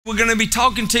We're going to be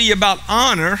talking to you about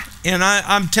honor, and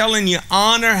I'm telling you,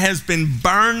 honor has been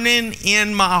burning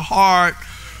in my heart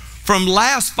from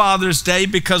last Father's Day,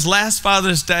 because last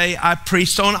Father's Day I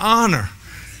preached on honor.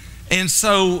 And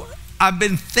so I've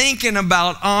been thinking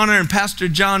about honor, and Pastor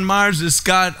John Myers has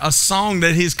got a song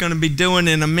that he's going to be doing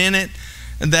in a minute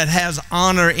that has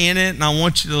honor in it, and I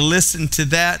want you to listen to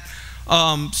that.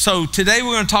 So today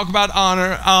we're going to talk about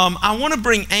honor. I want to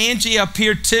bring Angie up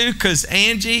here too, because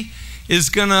Angie is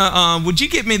gonna, would you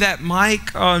give me that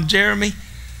mic, Jeremy?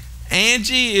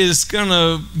 Angie is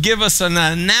gonna give us an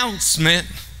announcement,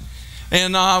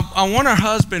 and I want her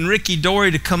husband, Ricky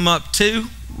Dory, to come up too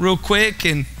real quick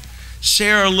and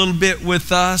share a little bit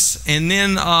with us. And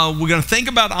then we're gonna think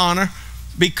about honor,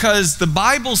 because the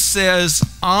Bible says,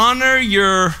 honor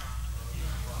your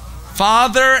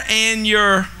father and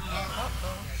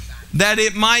that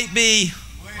it might be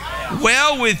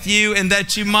well with you, and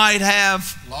that you might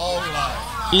have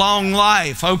long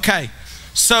life. Okay,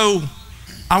 so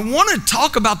I want to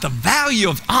talk about the value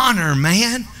of honor,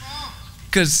 man,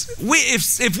 because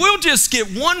if we'll just get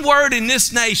one word in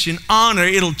this nation, honor,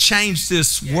 it'll change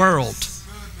this world,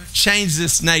 change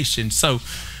this nation. So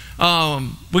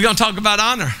we're going to talk about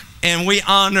honor, and we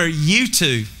honor you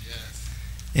too,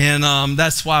 and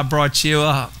that's why I brought you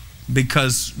up,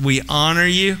 because we honor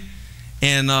you,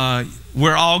 and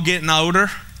we're all getting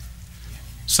older,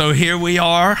 so here we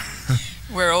are.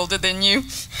 We're older than you.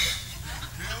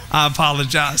 I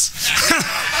apologize.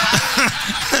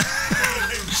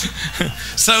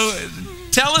 So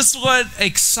tell us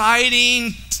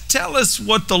tell us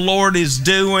what the Lord is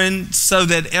doing, so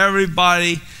that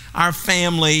everybody, our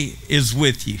family, is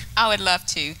with you. I would love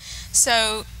to.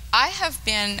 So I have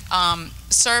been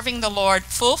serving the Lord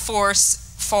full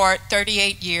force for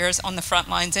 38 years on the front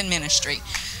lines in ministry.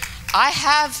 I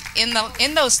have,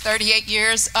 in those 38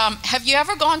 years, have you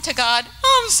ever gone to God,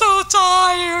 I'm so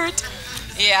tired?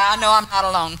 Yeah, I know I'm not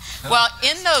alone. Well,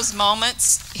 in those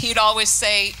moments, he'd always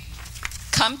say,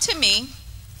 come to me,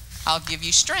 I'll give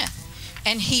you strength.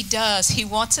 And he does. He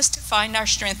wants us to find our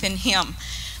strength in him.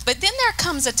 But then there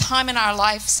comes a time in our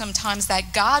life sometimes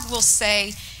that God will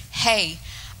say, hey,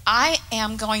 I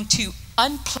am going to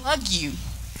unplug you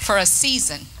for a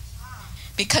season,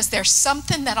 because there's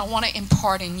something that I want to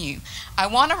impart in you. I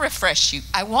want to refresh you.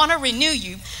 I want to renew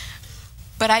you,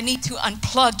 but I need to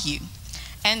unplug you.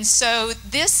 And so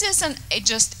this isn't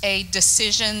just a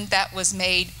decision that was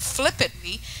made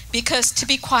flippantly, because to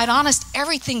be quite honest,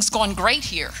 everything's going great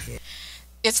here.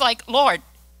 It's like, Lord,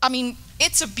 I mean,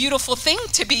 it's a beautiful thing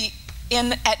to be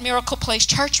at Miracle Place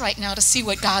Church right now to see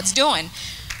what God's doing.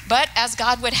 But as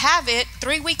God would have it,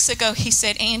 3 weeks ago, he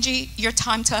said, Angie, your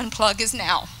time to unplug is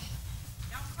now.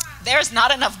 There's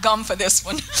not enough gum for this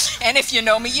one. And if you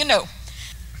know me, you know.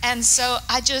 And so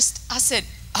I said,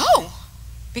 oh,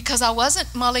 because I wasn't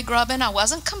mully-grubbing, I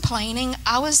wasn't complaining.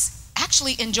 I was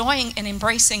actually enjoying and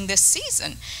embracing this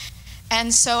season.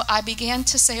 And so I began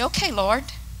to say, okay, Lord,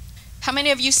 how many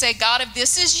of you say, God, if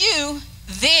this is you,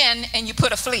 then, and you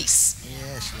put a fleece?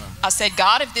 Yes, Lord. I said,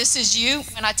 God, if this is you,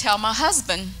 when I tell my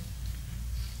husband,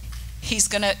 he's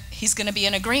gonna be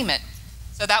in agreement.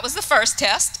 So that was the first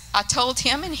test. I told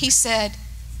him, and he said,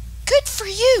 good for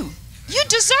you. You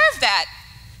deserve that.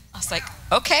 I was like,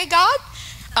 okay, God.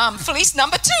 Fleece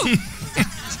number 2.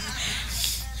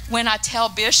 When I tell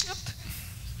Bishop,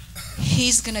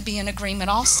 he's going to be in agreement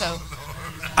also.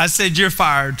 I said, you're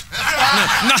fired.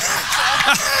 No.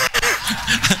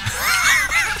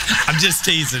 I'm just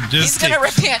teasing. He's going to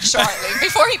repent shortly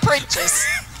before he preaches.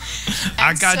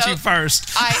 I got you first.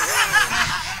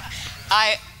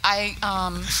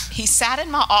 He sat in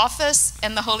my office,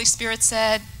 and the Holy Spirit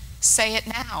said, say it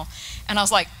now. And I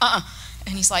was like,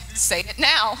 and he's like, say it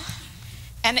now.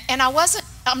 And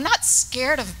I'm not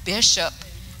scared of Bishop.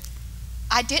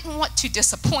 I didn't want to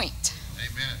disappoint.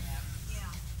 Amen.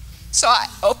 So I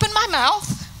opened my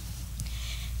mouth,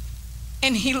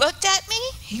 and he looked at me.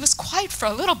 He was quiet for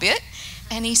a little bit,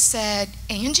 and he said,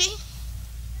 Angie,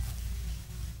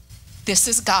 this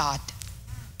is God.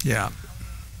 Yeah.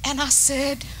 And I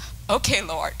said, okay,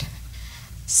 Lord.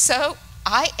 So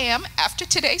I am, after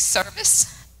today's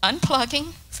service,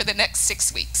 unplugging for the next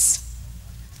 6 weeks.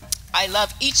 I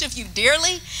love each of you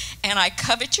dearly, and I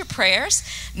covet your prayers.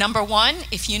 Number one,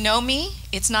 if you know me,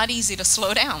 it's not easy to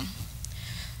slow down.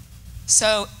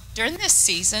 So during this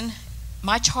season,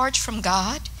 my charge from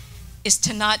God is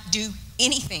to not do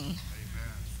anything,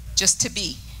 just to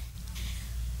be.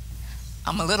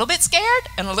 I'm a little bit scared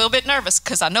and a little bit nervous,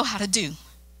 because I know how to do,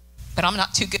 but I'm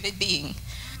not too good at being.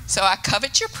 So I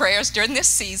covet your prayers during this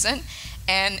season,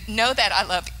 and know that I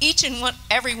love each and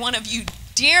every one of you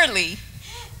dearly,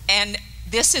 and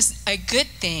this is a good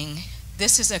thing.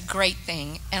 This is a great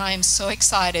thing. And I am so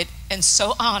excited and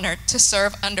so honored to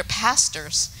serve under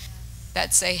pastors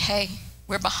that say, hey,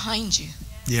 we're behind you.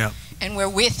 Yeah. And we're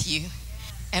with you.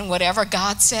 And whatever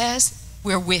God says,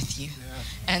 we're with you. Yeah.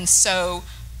 And so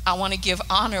I want to give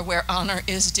honor where honor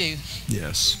is due.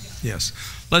 Yes, yes.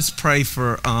 Let's pray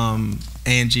for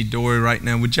Angie Dory right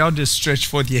now. Would y'all just stretch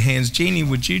forth your hands? Jeannie,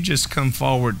 would you just come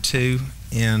forward too?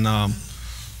 And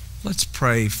let's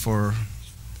pray for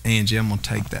Angie. I'm going to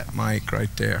take that mic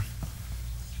right there.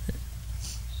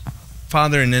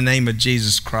 Father, in the name of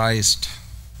Jesus Christ,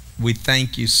 we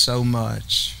thank you so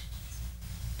much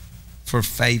for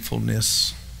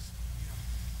faithfulness,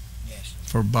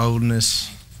 for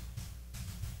boldness,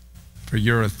 for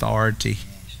your authority.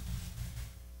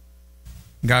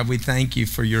 God, we thank you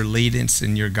for your leadance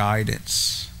and your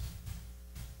guidance.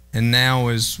 And now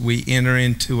as we enter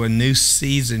into a new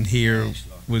season here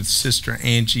with Sister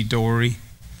Angie Dory,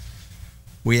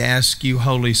 we ask you,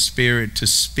 Holy Spirit, to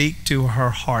speak to her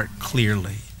heart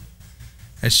clearly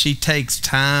as she takes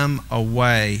time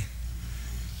away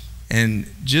and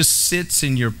just sits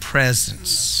in your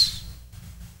presence.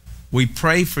 We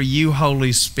pray for you,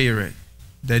 Holy Spirit,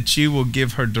 that you will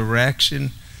give her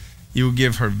direction, you will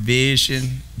give her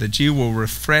vision, that you will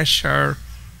refresh her,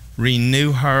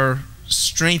 renew her,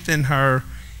 strengthen her,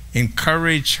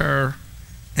 encourage her,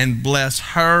 and bless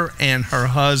her and her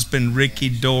husband, Ricky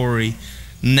Dory,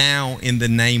 now in the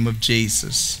name of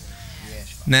Jesus.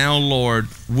 Yes. Now, Lord,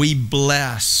 we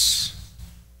bless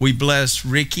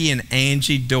Ricky and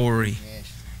Angie Dory,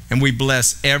 yes, and we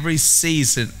bless every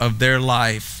season of their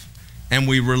life, and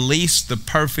we release the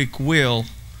perfect will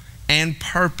and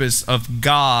purpose of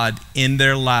God in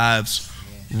their lives,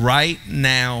 yes, right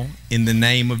now in the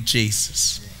name of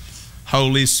Jesus. Yes.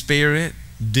 Holy Spirit,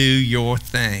 do your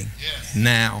thing, yes,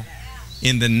 now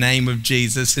in the name of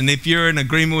Jesus. And if you're in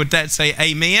agreement with that, say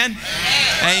amen.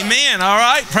 Amen. Amen. All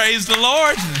right. Praise the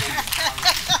Lord.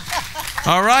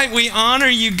 All right. We honor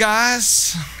you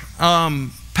guys.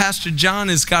 Pastor John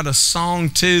has got a song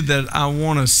too that I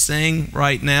want to sing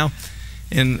right now.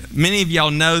 And many of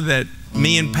y'all know that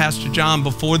me and Pastor John,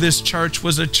 before this church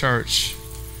was a church,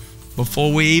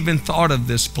 before we even thought of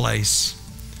this place,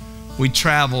 we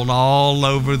traveled all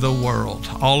over the world,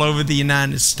 all over the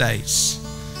United States,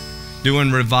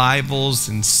 doing revivals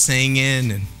and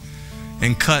singing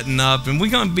and cutting up. And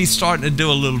we're going to be starting to do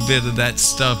a little bit of that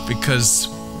stuff because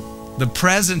the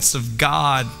presence of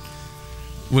God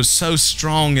was so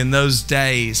strong in those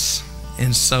days.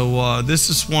 And so this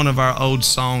is one of our old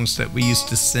songs that we used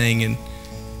to sing, and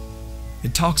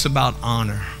it talks about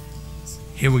honor.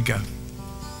 Here we go.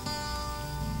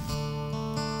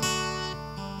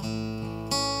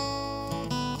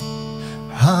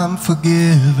 I'm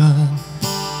forgiven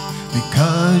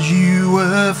because you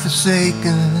were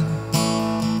forsaken.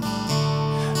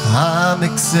 I'm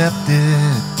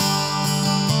accepted.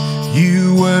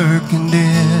 You were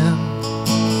condemned.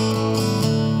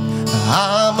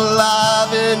 I'm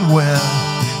alive and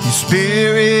well. Your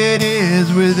spirit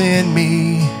is within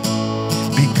me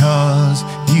because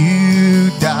you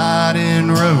died and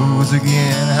rose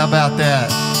again. How about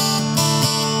that?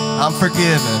 I'm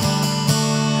forgiven.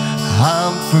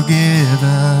 I'm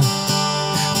forgiven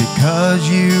because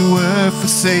you were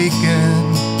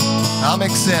forsaken. I'm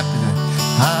accepted.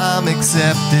 I'm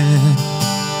accepted.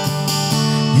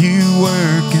 You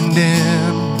were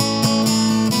condemned.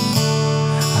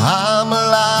 I'm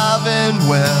alive and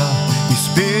well. Your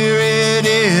spirit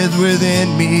is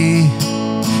within me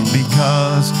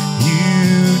because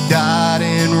you died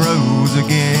and rose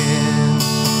again.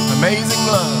 Amazing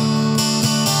love.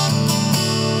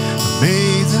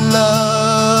 Amazing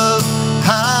love.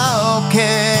 How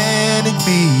can it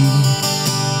be?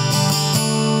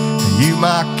 You,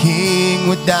 my King,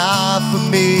 would die for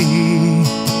me.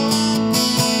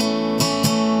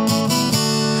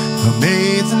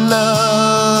 Amazing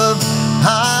love,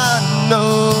 I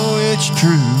know it's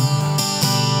true.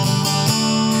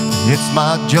 It's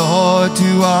my joy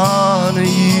to honor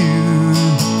you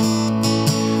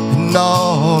in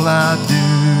all I do.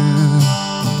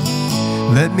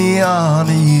 Let me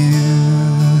honor you.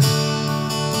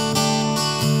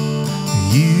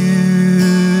 You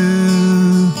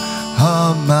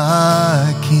are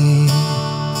my King.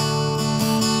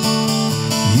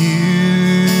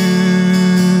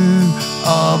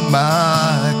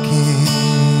 My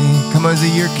King. Come on, is he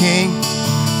your King?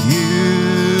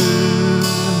 You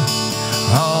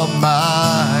are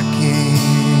my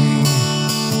King.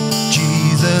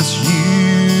 Jesus,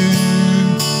 you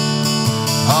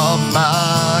are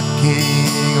my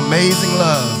King. Amazing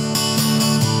love.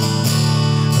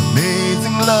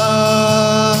 Amazing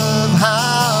love.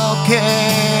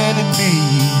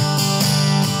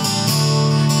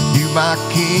 my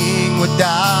King would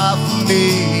die for me.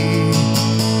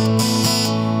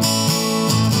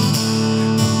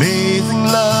 Amazing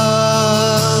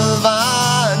love,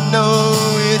 I know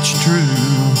it's true.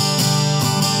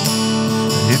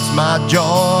 It's my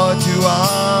joy to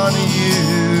honor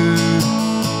you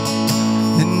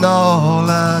in all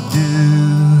I do.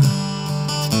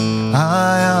 I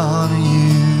honor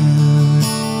you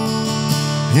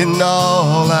in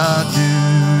all I do.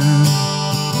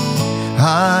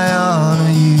 I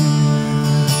honor you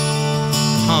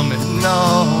in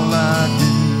all I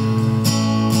do.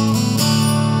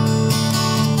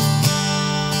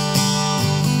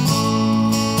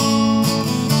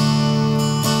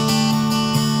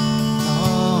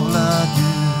 All I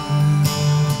do,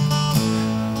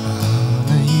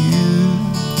 honor you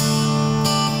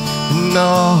in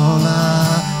all I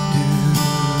do.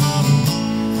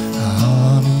 I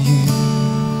honor you.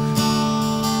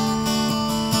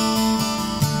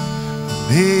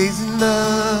 Amazing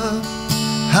love,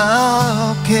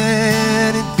 how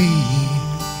can it be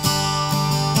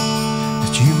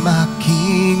that you, my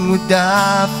King, would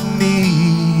die for me?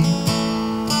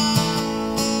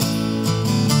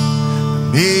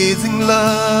 Amazing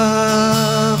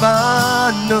love,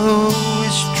 I know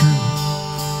it's true.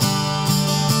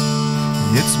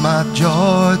 It's my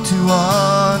joy to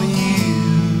honor you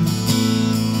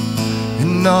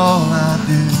in all I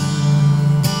do.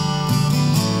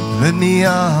 Let me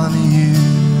honor you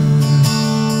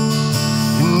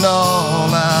in all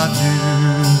I do.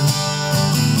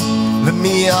 Let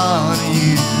me honor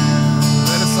you.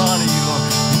 Let us honor you, Lord,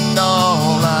 in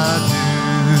all I do.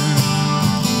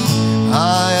 I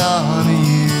honor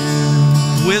you.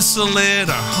 Whistle it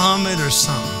or hum it or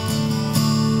something.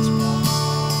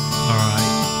 All right.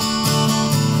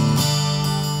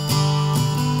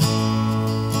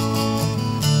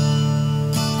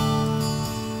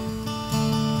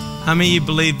 How many of you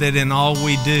believe that in all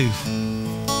we do,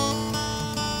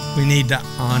 we need to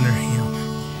honor Him?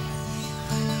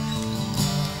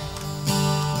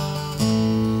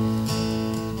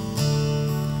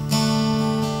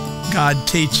 God,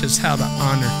 teach us how to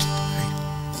honor today.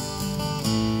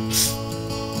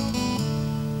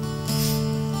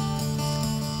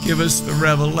 Give us the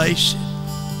revelation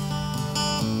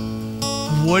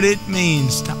of what it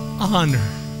means to honor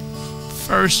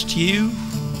first you,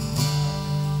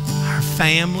 our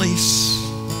families,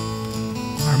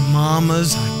 our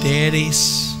mamas, our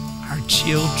daddies, our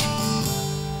children,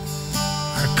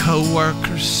 our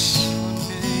co-workers.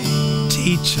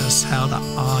 Teach us how to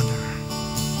honor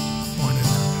one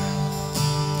another.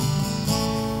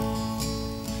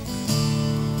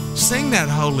 Sing that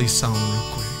holy song real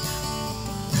quick.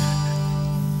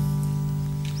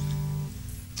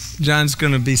 John's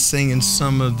going to be singing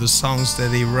some of the songs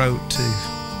that he wrote too.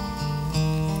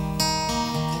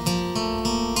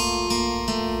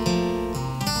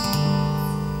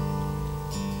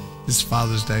 This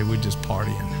Father's Day, we're just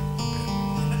partying.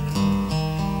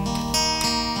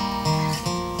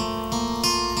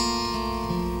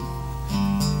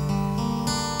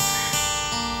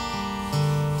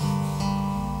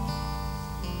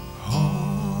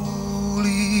 Holy,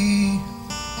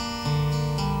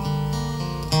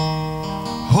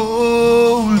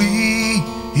 holy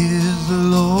is the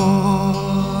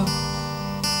Lord.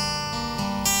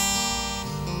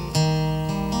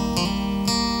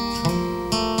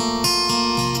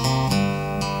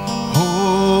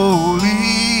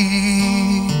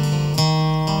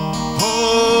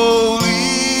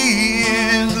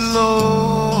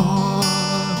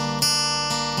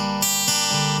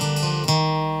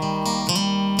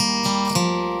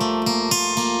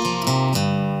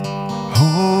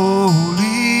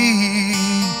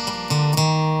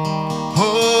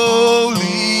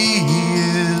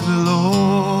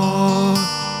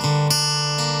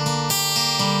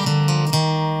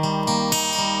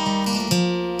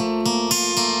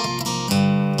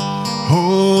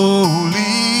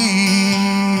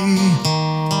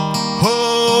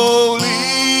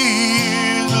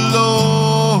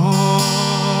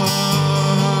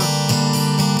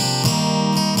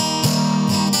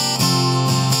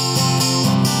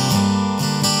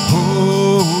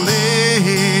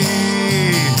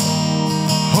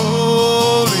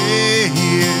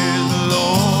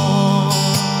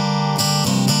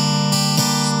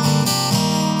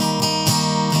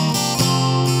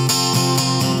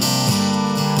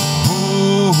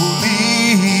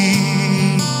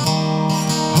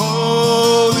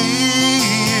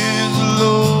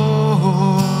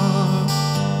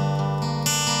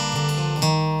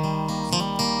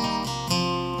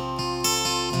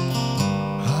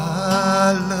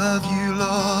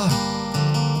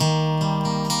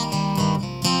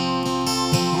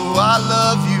 I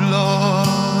love you, Lord.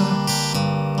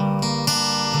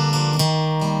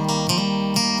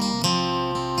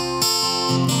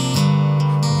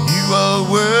 You are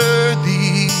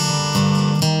worthy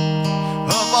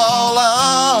of all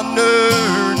honor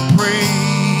and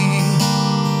praise.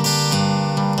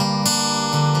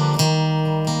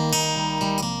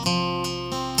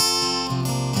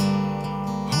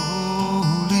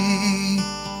 Holy,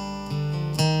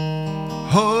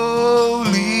 holy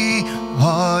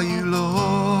are you,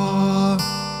 Lord.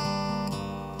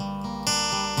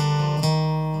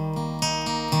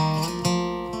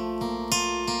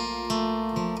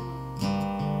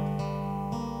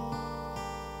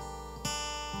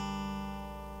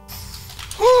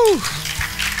 Woo.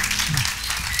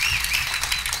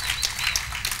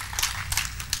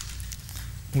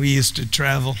 We used to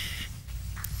travel.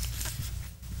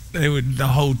 The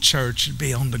whole church would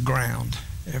be on the ground.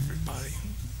 Everybody,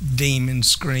 demons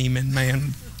screaming,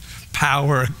 man,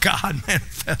 power of God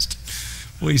manifested.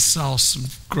 We saw some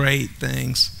great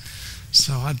things.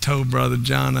 So I told Brother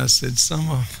John, I said, some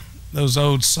of those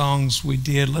old songs we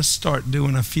did, let's start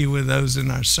doing a few of those in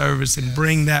our service and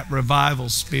bring that revival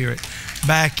spirit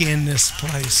back in this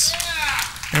place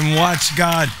and watch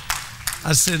God.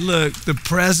 I said, look, the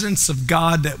presence of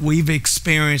God that we've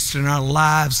experienced in our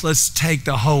lives, let's take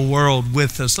the whole world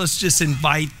with us. Let's just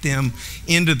invite them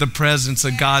into the presence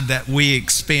of God that we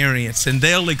experience, and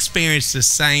they'll experience the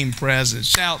same presence.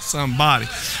 Shout somebody.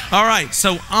 All right,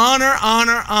 so honor,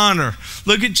 honor, honor.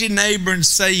 Look at your neighbor and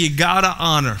say, you gotta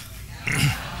honor.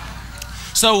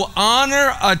 So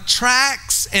honor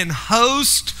attracts and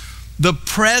hosts the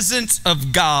presence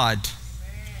of God.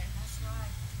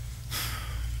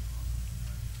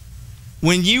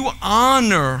 When you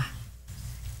honor,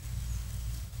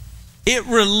 it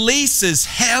releases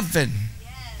heaven.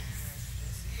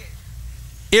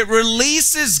 It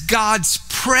releases God's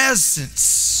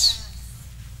presence.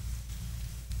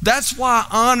 That's why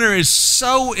honor is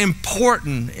so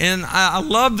important. And I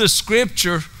love the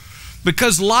scripture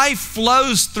because life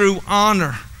flows through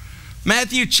honor.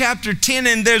 Matthew chapter 10,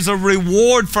 and there's a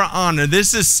reward for honor.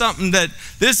 This is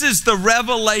the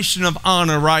revelation of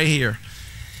honor right here.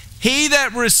 He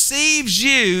that receives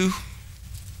you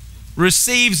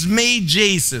receives me,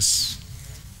 Jesus.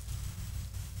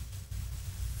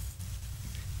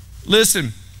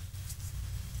 Listen,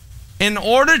 in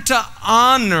order to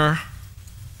honor,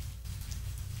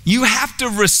 you have to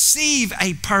receive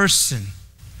a person.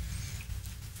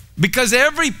 Because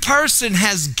every person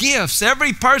has gifts.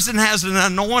 Every person has an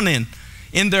anointing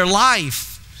in their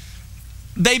life.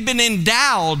 They've been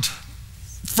endowed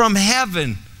from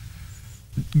heaven.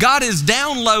 God has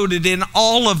downloaded in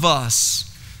all of us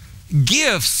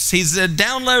gifts. He's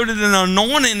downloaded an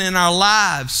anointing in our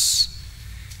lives.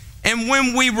 And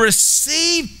when we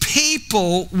receive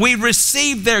people, we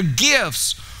receive their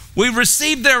gifts. We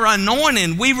receive their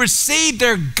anointing. We receive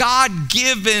their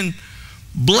God-given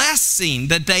blessing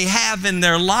that they have in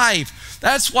their life.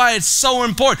 That's why it's so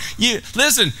important.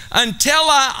 Listen, until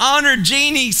I honor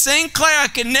Jeannie Sinclair, I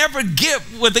can never get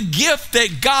with a gift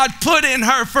that God put in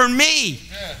her for me.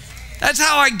 That's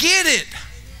how I get it.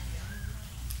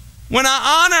 When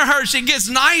I honor her, she gets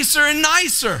nicer and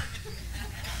nicer.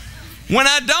 When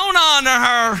I don't honor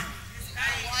her,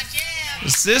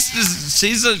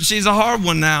 she's a hard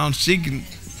one now. She can.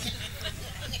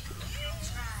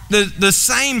 The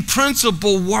same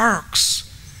principle works.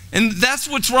 And that's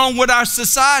what's wrong with our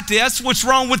society. That's what's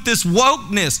wrong with this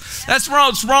wokeness. That's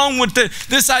what's wrong with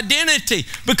this identity.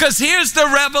 Because here's the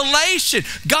revelation.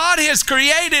 God has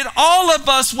created all of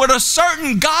us with a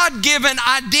certain God-given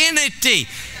identity.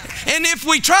 And if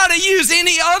we try to use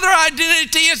any other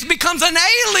identity, it becomes an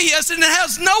alias and it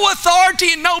has no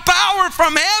authority and no power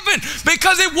from heaven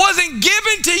because it wasn't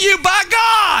given to you by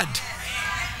God.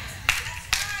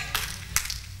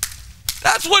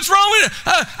 That's what's wrong with it.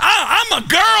 I'm a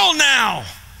girl now.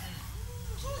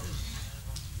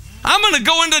 I'm going to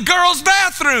go into the girls'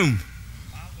 bathroom.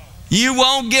 You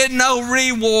won't get no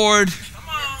reward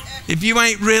if you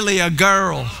ain't really a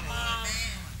girl.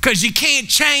 Because you can't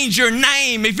change your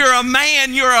name. If you're a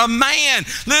man, you're a man.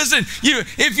 Listen,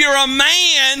 if you're a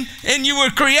man and you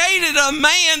were created a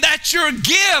man, that's your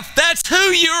gift. That's who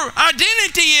your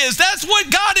identity is. That's what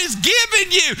God has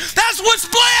given you. That's what's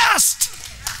blessed.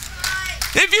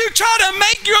 If you try to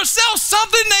make yourself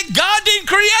something that God didn't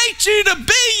create you to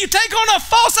be, you take on a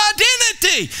false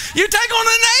identity. You take on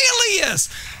an alias.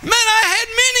 Man, I had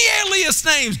many alias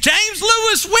names. James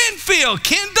Lewis Winfield,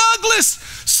 Ken Douglas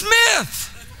Smith.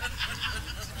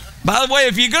 By the way,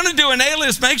 if you're going to do an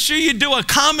alias, make sure you do a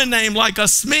common name like a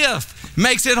Smith.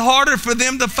 Makes it harder for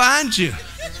them to find you.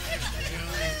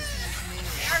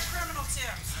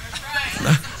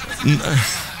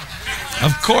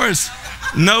 Of course,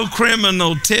 no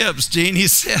criminal tips, Jeannie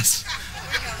says.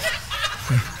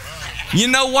 You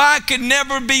know why I could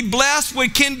never be blessed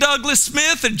with Ken Douglas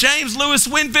Smith or James Lewis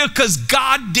Winfield? Because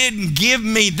God didn't give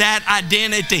me that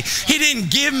identity. He didn't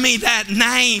give me that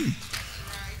name.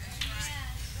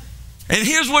 And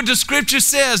here's what the scripture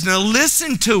says. Now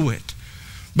listen to it.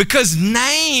 Because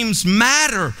names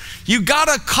matter. You got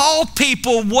to call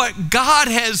people what God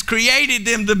has created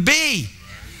them to be.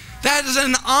 That is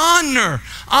an honor.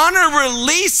 Honor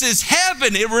releases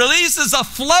heaven. It releases a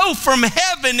flow from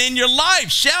heaven in your life.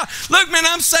 Shout. Look, man,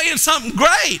 I'm saying something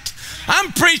great.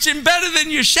 I'm preaching better than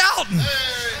you're shouting.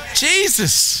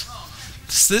 Jesus.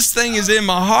 This thing is in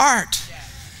my heart.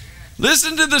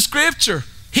 Listen to the scripture.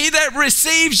 He that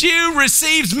receives you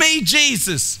receives me,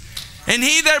 Jesus. And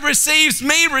he that receives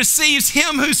me receives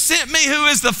him who sent me, who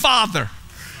is the Father.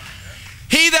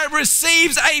 He that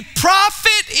receives a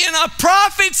prophet in a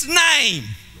prophet's name,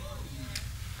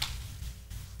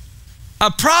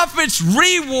 a prophet's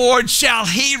reward shall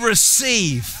he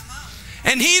receive.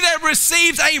 And he that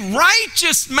receives a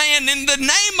righteous man in the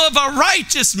name of a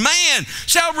righteous man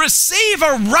shall receive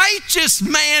a righteous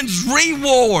man's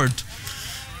reward.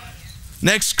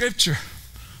 Next scripture.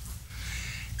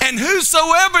 And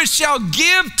whosoever shall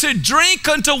give to drink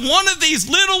unto one of these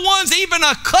little ones, even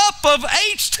a cup of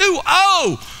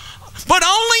H2O, but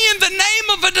only in the name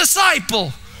of a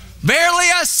disciple,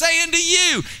 verily I say unto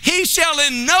you, he shall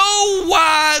in no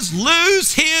wise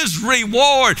lose his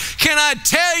reward. Can I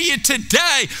tell you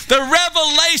today, the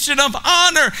revelation of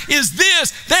honor is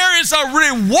this: there is a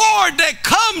reward that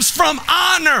comes from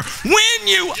honor. When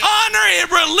you honor,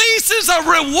 it releases a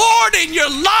reward in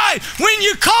your life. When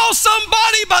you call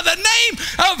somebody by the name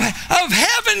of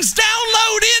heaven's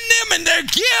download in them and their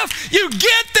gift, you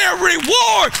get their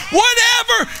reward.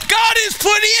 Whatever God has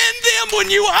put in them, when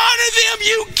you honor them,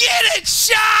 you get it.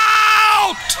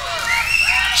 Shout!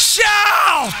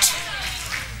 Shout!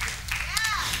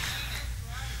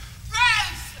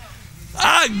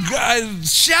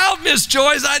 Shout, Miss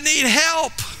Joyce, I need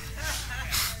help.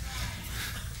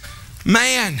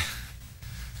 Man,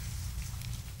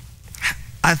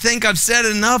 I think I've said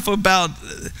enough about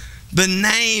the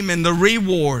name and the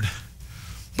reward.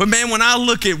 But man, when I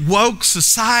look at woke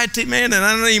society, man, and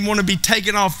I don't even want to be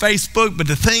taken off Facebook, but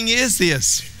the thing is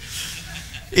this,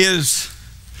 is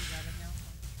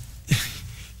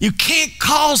you can't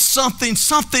call something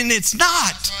it's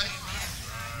not.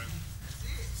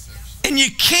 And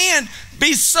you can't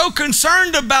be so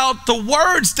concerned about the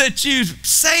words that you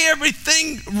say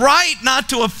everything right not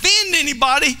to offend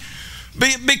anybody,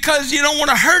 because you don't want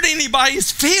to hurt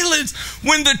anybody's feelings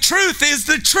when the truth is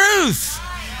the truth.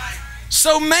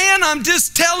 So man, I'm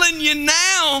just telling you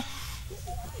now,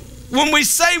 when we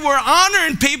say we're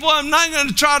honoring people, I'm not going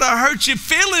to try to hurt your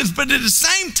feelings, but at the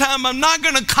same time, I'm not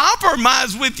going to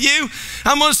compromise with you.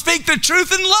 I'm going to speak the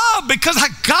truth in love, because I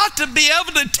got to be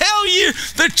able to tell you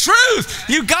the truth.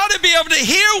 You got to be able to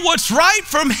hear what's right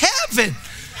from heaven.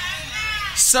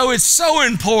 So it's so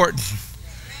important.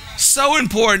 So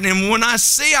important. And when I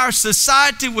see our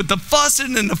society with the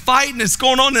fussing and the fighting that's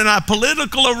going on in our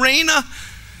political arena,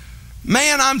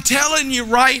 man, I'm telling you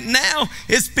right now,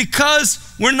 it's because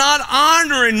we're not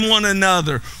honoring one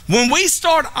another. When we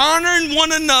start honoring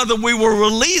one another, we will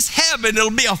release heaven.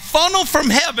 It'll be a funnel from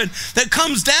heaven that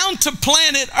comes down to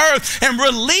planet Earth and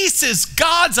releases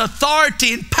God's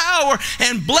authority and power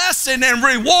and blessing and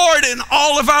reward in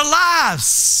all of our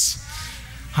lives.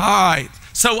 All right.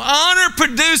 So honor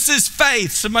produces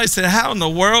faith. Somebody said, how in the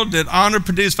world did honor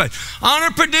produce faith? Honor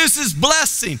produces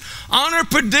blessing. Honor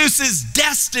produces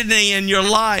destiny in your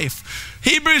life.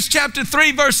 Hebrews chapter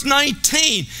 3, verse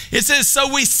 19, it says,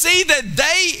 so we see that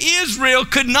they, Israel,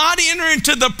 could not enter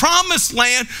into the promised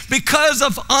land because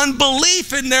of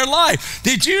unbelief in their life.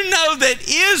 Did you know that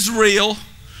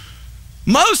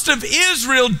most of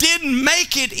Israel didn't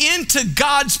make it into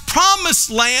God's promised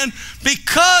land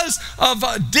because of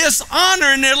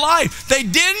dishonor in their life? They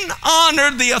didn't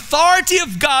honor the authority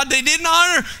of God. They didn't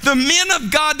honor the men of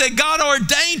God that God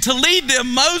ordained to lead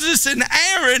them, Moses and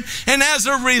Aaron. And as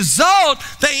a result,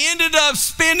 they ended up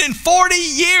spending 40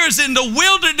 years in the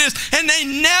wilderness, and they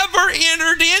never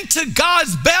entered into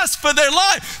God's best for their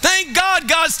life. Thank God,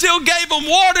 God still gave them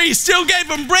water. He still gave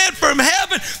them bread from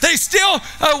heaven. They still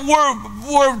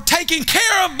were taken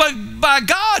care of by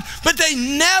God, but they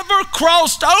never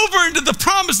crossed over into the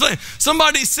promised land.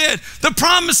 Somebody said, the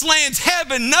promised land's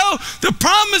heaven. No, the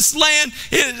promised land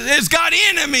has got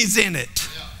enemies in it.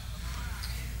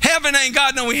 Heaven ain't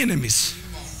got no enemies.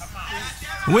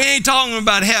 We ain't talking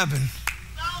about heaven.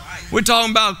 We're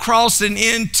talking about crossing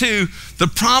into the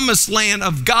promised land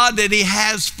of God that he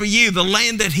has for you, the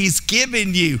land that he's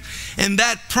given you. And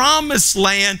that promised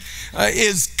land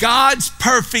is God's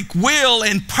perfect will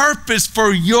and purpose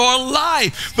for your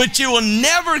life. But you will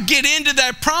never get into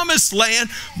that promised land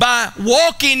by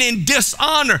walking in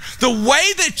dishonor. The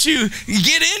way that you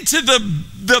get into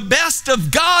the best of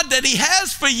God that he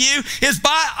has for you is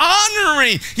by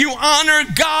honoring. You honor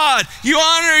God. You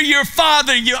honor your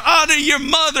father. You honor your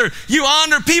mother. You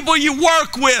honor people you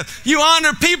work with. You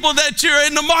honor people that you're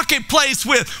in the marketplace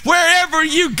with. Wherever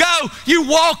you go, you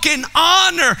walk in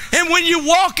honor. And when you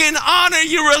walk in honor,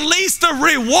 you release the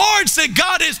rewards that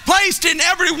God has placed in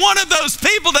every one of those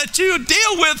people that you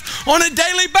deal with on a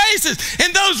daily basis.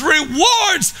 And those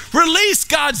rewards release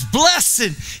God's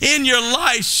blessing in your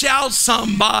life. Shout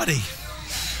somebody.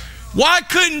 Why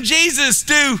couldn't Jesus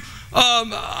do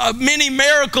many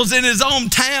miracles in his own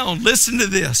town? Listen to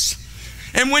this.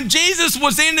 And when Jesus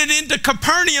was entered into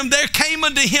Capernaum, there came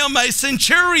unto him a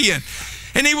centurion.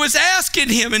 And he was asking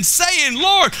him and saying,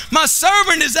 Lord, my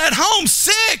servant is at home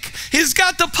sick. He's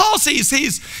got the palsy.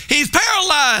 He's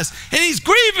paralyzed and he's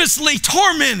grievously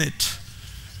tormented.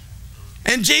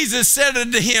 And Jesus said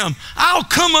unto him, I'll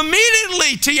come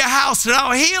immediately to your house and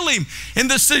I'll heal him. And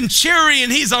the centurion,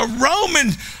 he's a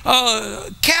Roman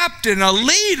captain, a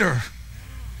leader.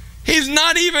 He's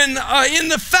not even in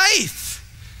the faith.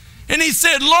 And he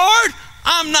said, Lord,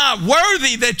 I'm not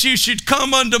worthy that you should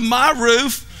come under my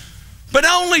roof, but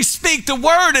only speak the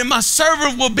word and my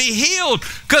servant will be healed,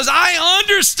 because I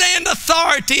understand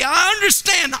authority. I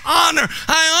understand honor.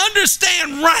 I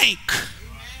understand rank.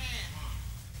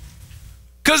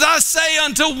 Because I say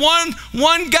unto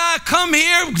one guy, come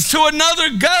here, to another,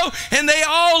 go, and they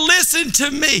all listen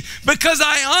to me. Because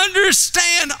I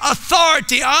understand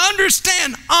authority. I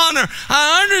understand honor.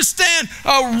 I understand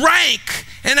rank.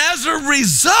 And as a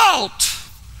result,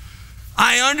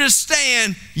 I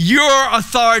understand your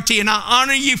authority and I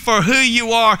honor you for who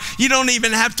you are. You don't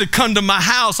even have to come to my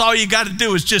house. All you got to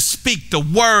do is just speak the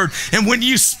word. And when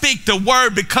you speak the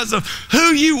word, because of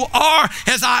who you are,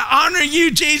 as I honor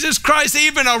you, Jesus Christ,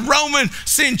 even a Roman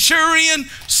centurion,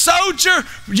 soldier,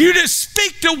 you just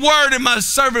speak the word and my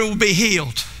servant will be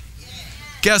healed.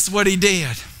 Guess what he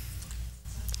did?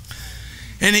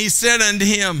 And he said unto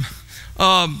him,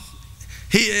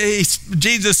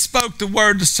 Jesus spoke the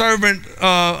word. The servant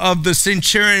of the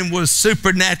centurion was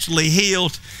supernaturally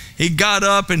healed. He got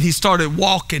up and he started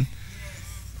walking.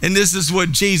 And this is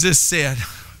what Jesus said.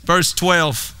 Verse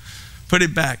 12. Put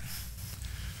it back.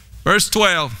 Verse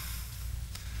 12.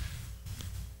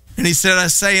 And he said, I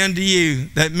say unto you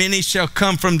that many shall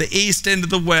come from the east and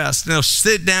the west, and they'll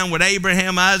sit down with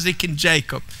Abraham, Isaac, and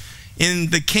Jacob in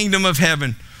the kingdom of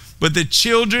heaven. But the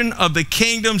children of the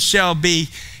kingdom shall be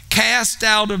cast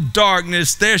out of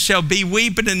darkness. There shall be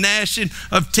weeping and gnashing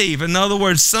of teeth. In other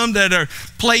words, some that are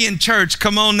playing church,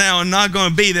 come on now, are not going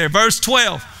to be there. Verse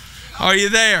 12. Are you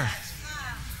there?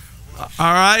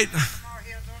 All right.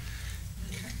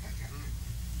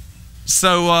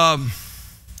 So,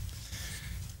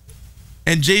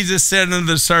 and Jesus said unto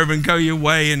the servant, go your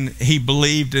way, and he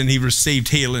believed and he received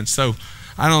healing. So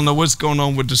I don't know what's going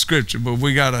on with the scripture, but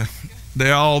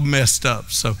they're all messed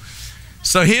up.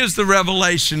 So here's the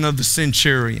revelation of the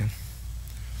centurion.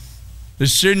 The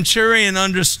centurion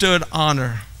understood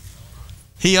honor.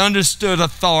 He understood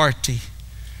authority.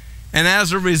 And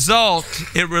as a result,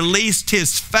 it released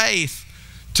his faith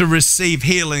to receive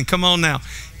healing. Come on now.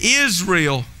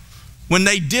 Israel, when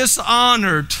they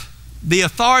dishonored the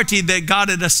authority that God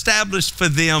had established for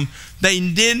them, they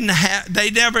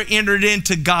never entered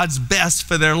into God's best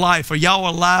for their life. Are y'all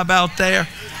alive out there?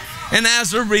 And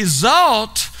as a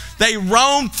result, they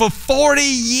roamed for 40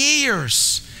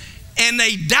 years and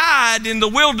they died in the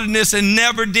wilderness and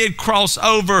never did cross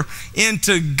over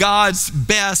into God's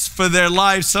best for their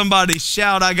life. Somebody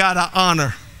shout, I got to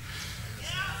honor.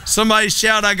 Somebody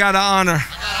shout, I got to honor.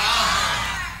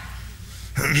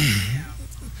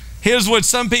 Here's what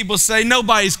some people say,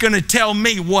 nobody's going to tell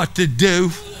me what to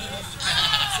do.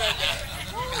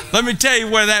 Let me tell you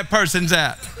where that person's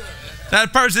at.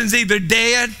 That person's either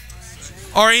dead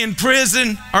or in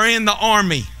prison, or in the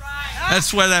army.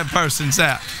 That's where that person's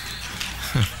at.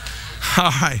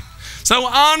 All right. So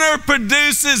honor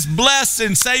produces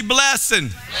blessing. Say blessing.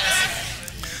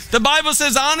 The Bible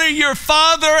says, honor your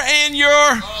father and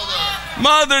your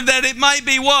mother, that it might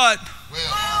be what?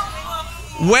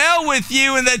 Well with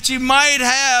you, and that you might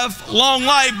have long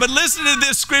life. But listen to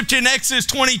this scripture in Exodus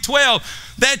 20:12.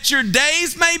 That your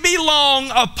days may be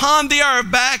long upon the earth.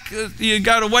 Back, you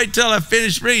got to wait till I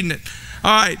finish reading it.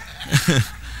 All right.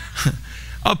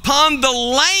 Upon the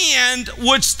land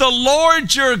which the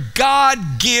Lord your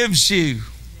God gives you.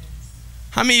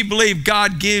 How many of you believe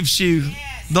God gives you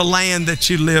the land that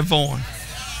you live on?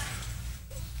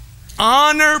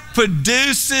 Honor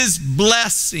produces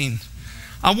blessing.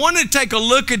 I want to take a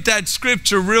look at that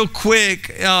scripture real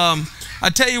quick. I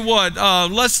tell you what,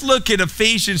 let's look at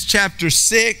Ephesians chapter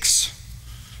 6.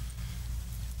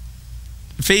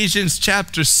 Ephesians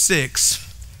chapter 6.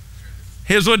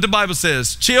 Here's what the Bible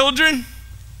says. Children,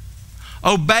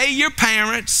 obey your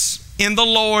parents in the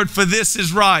Lord, for this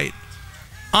is right.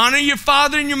 Honor your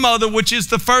father and your mother, which is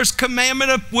the first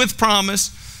commandment with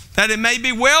promise, that it may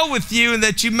be well with you and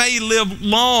that you may live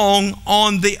long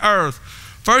on the earth.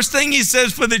 First thing he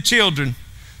says for the children,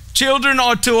 children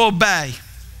are to obey.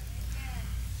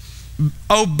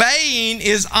 Obeying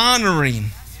is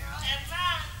honoring.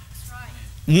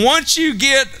 Once you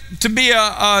get to be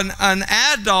an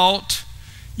adult,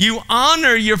 you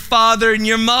honor your father and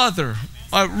your mother.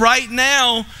 Right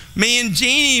now, me and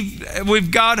Jeannie,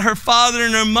 we've got her father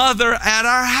and her mother at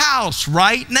our house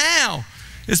right now.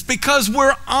 It's because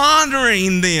we're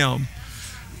honoring them.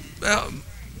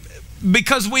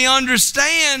 Because we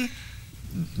understand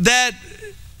that,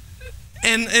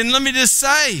 and let me just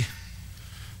say,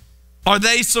 are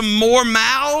they some more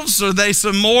mouths? Are they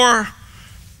some more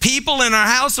people in our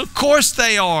house? Of course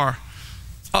they are.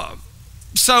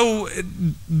 So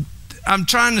I'm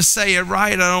trying to say it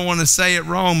right. I don't want to say it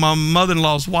wrong. My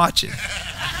mother-in-law's watching. What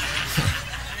do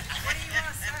you want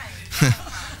to say?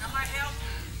 I might help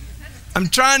you. I'm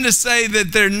trying to say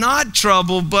that they're not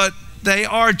trouble, but they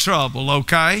are trouble,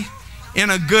 okay? In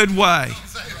a good way.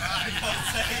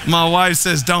 My wife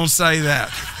says, don't say that.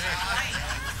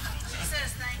 She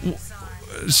says thank you,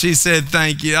 son. She said,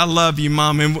 thank you. I love you,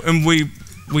 Mom. And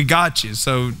we got you.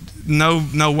 So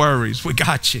no worries. We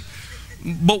got you.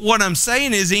 But what I'm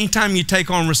saying is, anytime you take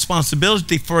on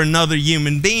responsibility for another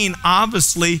human being,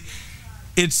 obviously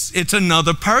it's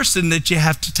another person that you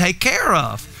have to take care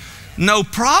of. No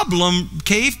problem,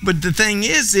 Keith, but the thing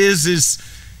is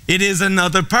it is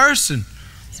another person.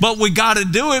 But we got to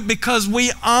do it because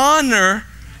we honor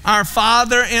our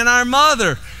father and our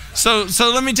mother. So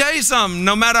let me tell you something.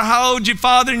 No matter how old your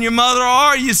father and your mother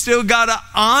are, you still got to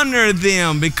honor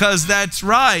them because that's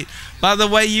right. By the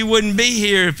way, you wouldn't be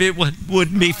here if it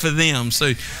wouldn't be for them.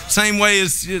 So same way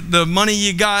as the money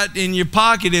you got in your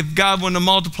pocket, if God wouldn't have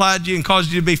multiplied you and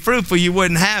caused you to be fruitful, you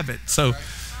wouldn't have it. So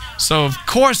of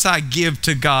course I give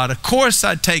to God. Of course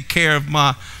I take care of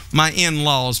my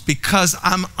in-laws because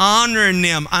I'm honoring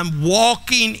them. I'm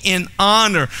walking in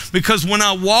honor because when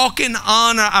I walk in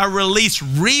honor, I release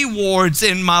rewards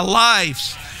in my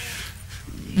life.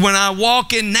 When I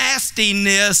walk in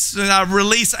nastiness, I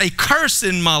release a curse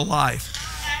in my life.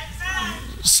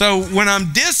 So when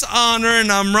I'm dishonoring,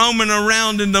 I'm roaming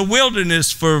around in the wilderness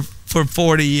for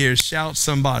 40 years. Shout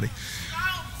somebody.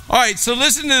 All right, so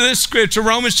listen to this scripture,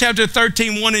 Romans chapter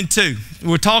 13, 1 and 2.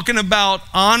 We're talking about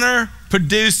honor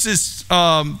produces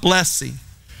blessing.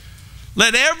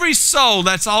 Let every soul,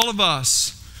 that's all of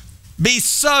us, be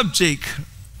subject.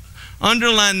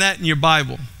 Underline that in your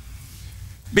Bible.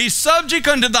 Be subject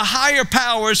unto the higher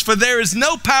powers, for there is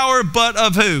no power but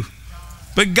of who?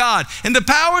 But God. And the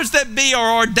powers that be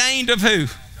are ordained of who?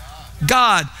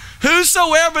 God.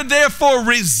 Whosoever therefore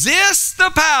resists the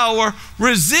power,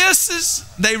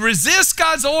 they resist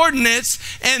God's ordinance,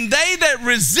 and they that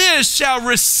resist shall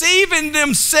receive in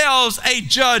themselves a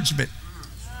judgment.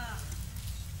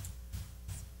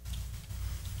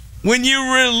 When you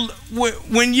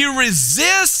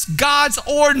resist God's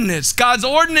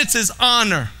ordinance is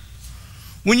honor.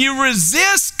 When you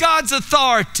resist God's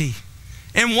authority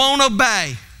and won't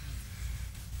obey,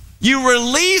 you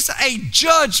release a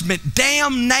judgment,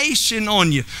 damnation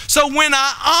on you. So when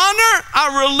I honor,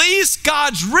 I release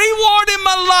God's reward in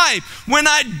my life. When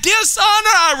I dishonor,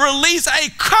 I release a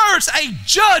curse, a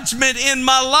judgment in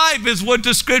my life is what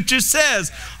the scripture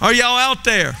says. Are y'all out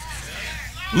there?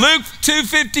 Luke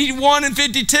 2:51 and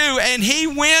 52, and he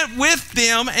went with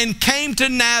them and came to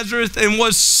Nazareth and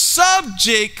was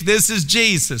subject, this is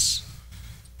Jesus.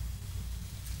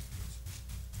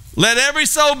 Let every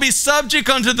soul be subject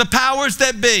unto the powers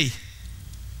that be.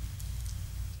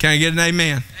 Can I get an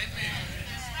amen? Amen.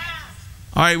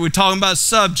 All right, we're talking about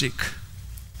subject.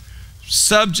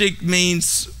 Subject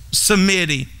means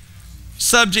submitting.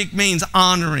 Subject means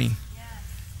honoring.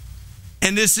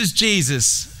 And this is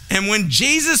Jesus. And when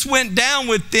Jesus went down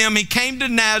with them, he came to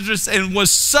Nazareth and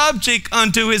was subject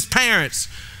unto his parents.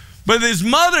 But his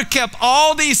mother kept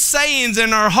all these sayings in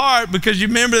her heart because you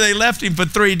remember they left him for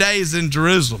 3 days in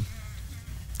Jerusalem.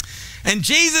 And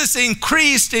Jesus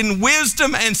increased in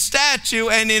wisdom and stature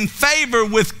and in favor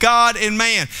with God and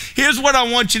man. Here's what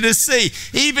I want you to see.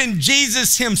 Even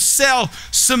Jesus himself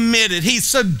submitted. He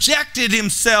subjected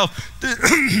himself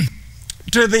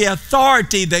to the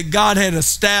authority that God had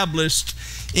established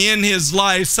in his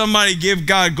life. Somebody give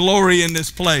God glory in this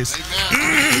place.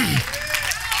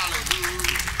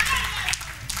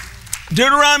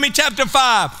 Deuteronomy chapter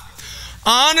 5.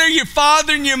 Honor your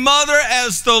father and your mother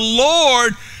as the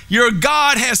Lord your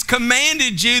God has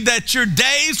commanded you, that your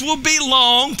days will be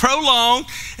long, prolonged,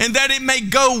 and that it may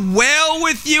go well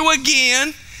with you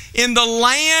again in the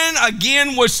land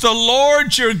again which the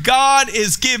Lord your God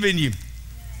is giving you.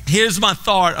 Here's my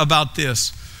thought about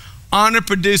this. Honor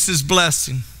produces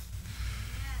blessing.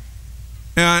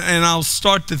 And I'll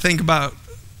start to think about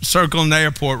circling the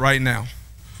airport right now,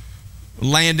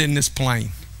 landing this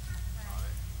plane.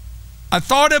 I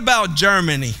thought about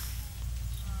Germany.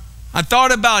 I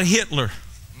thought about Hitler.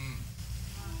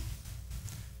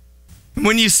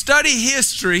 When you study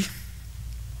history,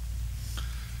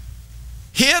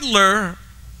 Hitler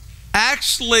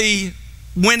actually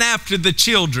went after the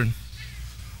children.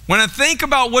 When I think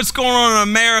about what's going on in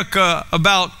America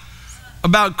about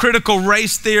critical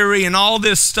race theory and all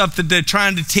this stuff that they're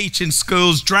trying to teach in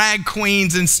schools, drag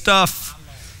queens and stuff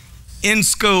in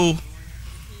school,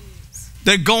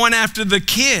 they're going after the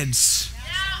kids.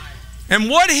 And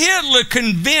what Hitler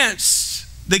convinced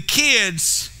the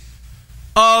kids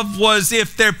of was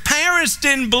if their parents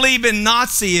didn't believe in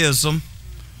Nazism,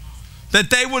 that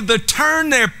they would turn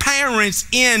their parents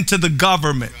into the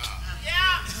government.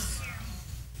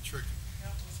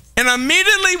 And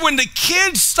immediately when the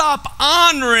kids stop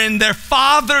honoring their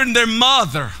father and their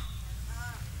mother,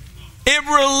 it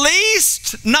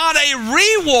released not a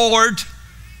reward,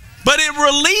 but it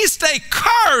released a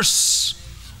curse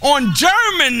on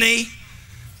Germany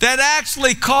that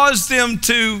actually caused them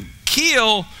to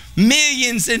kill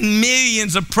millions and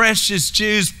millions of precious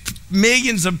Jews,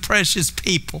 millions of precious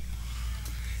people.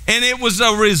 And it was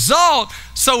a result.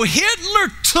 So Hitler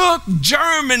took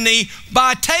Germany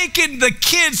by taking the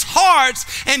kids' hearts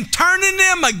and turning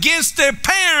them against their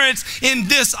parents in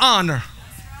dishonor,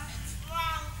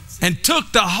 and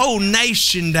took the whole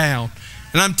nation down.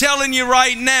 And I'm telling you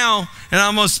right now, and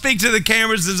I'm going to speak to the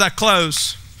cameras as I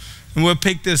close, and we'll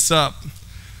pick this up.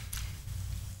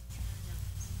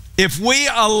 If we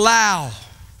allow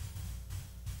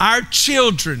our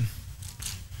children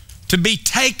to be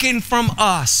taken from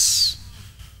us,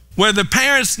 where the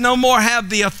parents no more have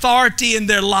the authority in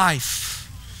their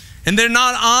life, and they're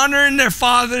not honoring their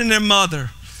father and their mother,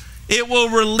 it will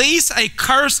release a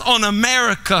curse on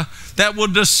America that will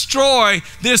destroy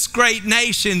this great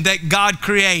nation that God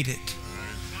created.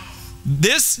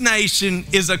 This nation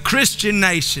is a Christian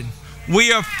nation.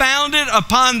 We are founded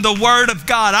upon the Word of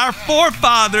God. Our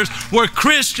forefathers were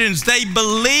Christians. They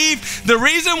believed. The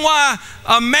reason why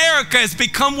America has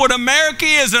become what America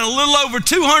is in a little over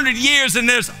 200 years, and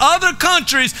there's other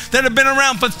countries that have been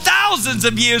around for thousands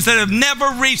of years that have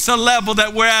never reached the level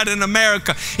that we're at in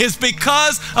America, is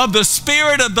because of the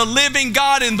Spirit of the living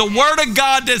God and the Word of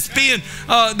God that's being,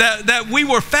 that we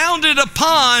were founded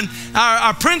upon,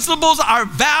 our principles, our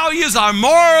values, our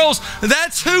morals.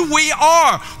 That's who we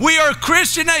are. We are a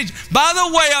Christian age. By the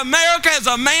way, America has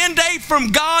a mandate from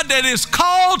God that is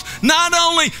called not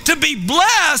only to be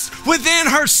blessed within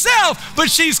herself,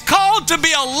 but she's called to be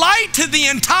a light to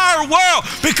the entire world,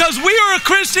 because we are a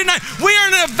Christian age. We are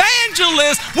an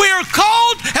evangelist. We are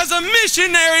called as a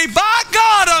missionary by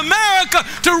God, America,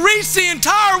 to reach the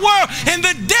entire world. And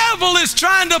the devil is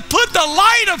trying to put the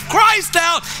light of Christ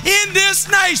out in this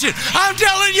nation. I'm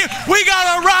telling you, we got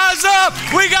to rise up.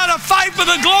 We got to fight for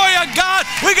the glory of God.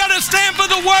 We got to stand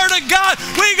for the Word of God.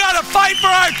 We got to fight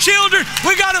for our children.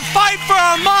 We got to fight for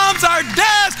our moms, our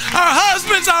dads, our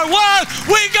husbands, our wives.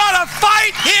 We got to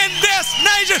fight in this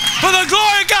nation for the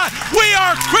glory of God. We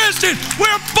are Christians.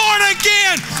 We're born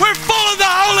again. We're full of the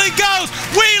Holy Ghost.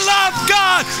 We love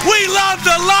God. We love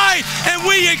the light, and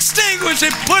we extinguish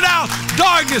and put out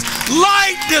darkness.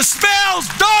 Light dispels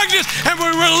darkness, and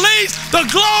we release the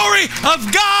glory of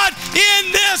God in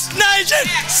this nation.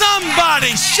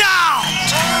 Somebody shout.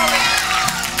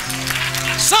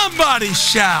 Somebody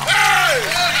shout.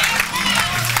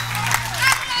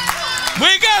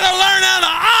 We got to learn how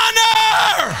to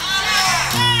honor.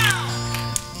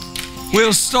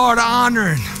 We'll start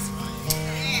honoring.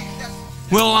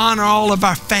 We'll honor all of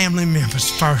our family members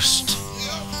first.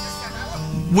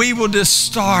 We will just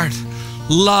start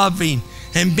loving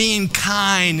and being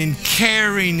kind and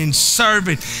caring and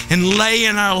serving and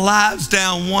laying our lives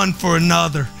down one for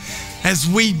another. As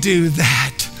we do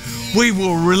that, we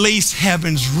will release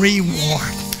heaven's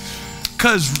reward.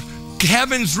 because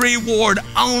heaven's reward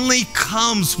only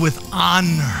comes with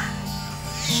honor.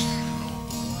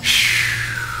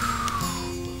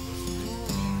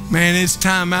 Man, it's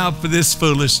time out for this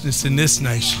foolishness in this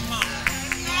nation.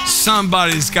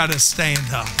 Somebody's got to stand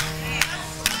up.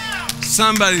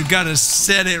 Somebody's got to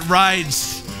set it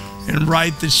right and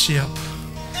right the ship.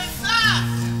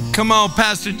 Come on,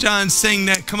 Pastor John, sing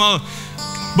that. Come on.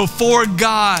 Before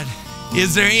God,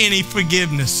 is there any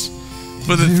forgiveness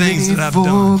for the things that I've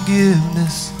done?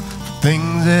 Forgiveness for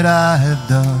things that I have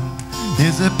done.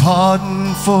 Is it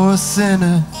pardon for a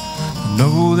sinner? I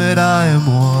know that I am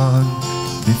one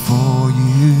before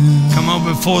you. Come on,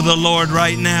 before the Lord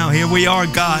right now. Here we are,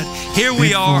 God. Here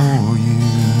we are.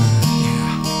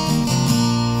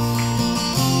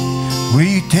 Will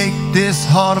you take this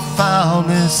heart of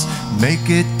foulness, make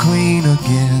it clean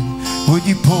again? Would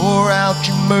you pour out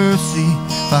your mercy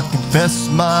if I confess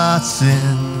my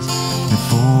sins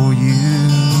before you?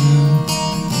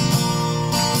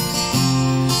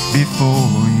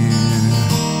 Before you.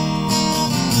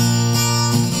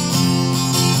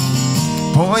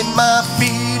 Point my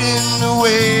feet in the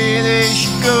way they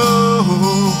should go.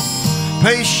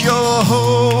 Place your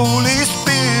Holy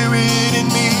Spirit in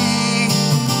me.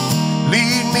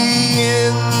 Lead me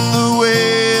in the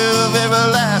way of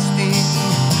everlasting.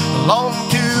 I long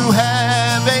to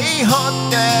have a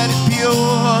heart that is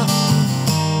pure.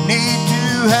 Need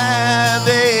to have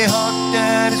a heart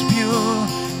that is pure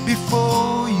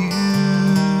before you.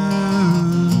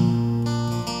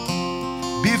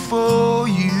 Before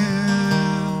you.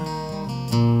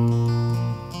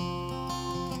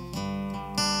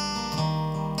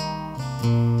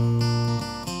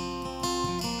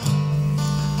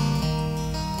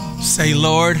 Say,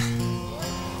 Lord,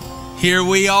 here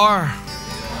we are.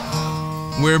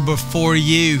 We're before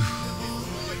you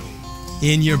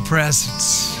in your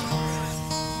presence.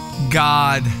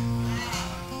 God,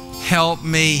 help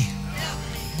me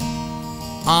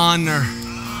honor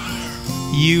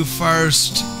you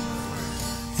first,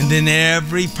 and then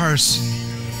every person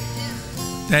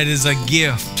that is a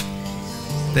gift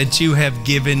that you have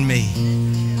given me.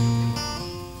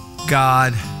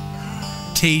 God,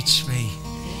 teach me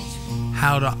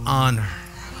how to honor